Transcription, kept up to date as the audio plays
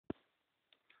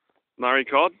Murray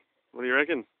cod? What do you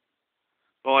reckon?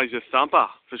 Oh, he's a thumper,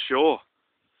 for sure.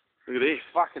 Look at this.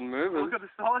 Fucking moving. Look at the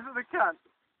size of the cunt.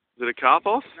 Is it a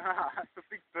carpos? Nah, it's a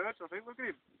big perch, I think. Look at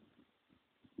him.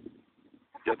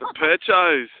 Got the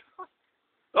perchos.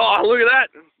 Oh, look at that.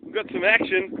 We've got some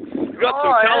action. We've got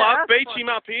some colour. Beach him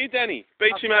up here, Danny.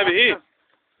 Beach him over here.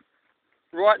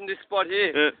 Right in this spot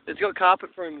here. Yeah. It's got carpet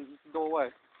for him in the doorway.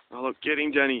 Oh, look, get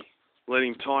him, Danny. Let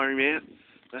him tire him out.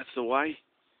 That's the way.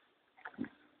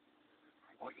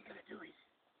 What you're going to do is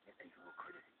get these little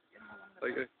critters. Get them along the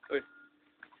Okay.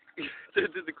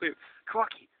 Did the clip.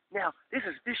 Crikey. Now, this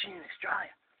is fishing in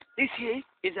Australia. This here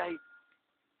is a...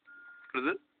 What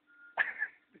is it?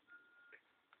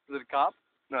 Is it a carp?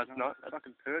 No, it's not. That's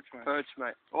fucking perch, mate. Perch,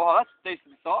 mate. Oh, that's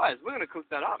decent size. We're going to cook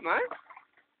that up, mate.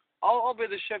 I'll be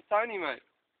the chef Tony, mate.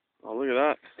 Oh, look at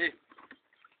that. Yeah.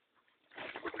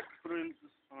 Put it in...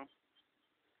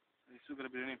 He's still got a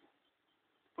bit in him.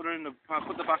 Put it in the...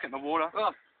 put the bucket in the water.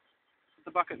 Oh. Put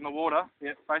the bucket in the water.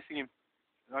 Yeah, facing him.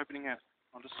 Opening out.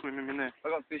 I'll just swim him in there. I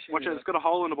got fish in Watch there. it, it's got a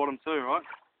hole in the bottom too, right?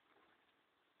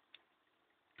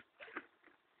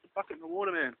 Put the bucket in the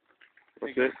water, man.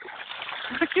 What's it?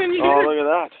 Can you Oh, look at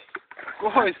that.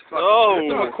 Guys, Oh.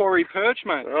 it's a Macquarie perch,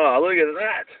 mate. Oh, look at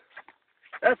that.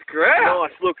 That's great.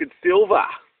 Nice looking silver.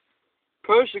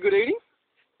 Perch are good eating?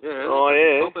 Yeah. Oh,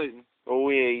 yeah. Top eating. Oh,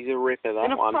 yeah, he's a ripper, that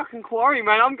In a one. fucking quarry,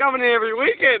 mate. I'm coming here every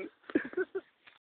weekend.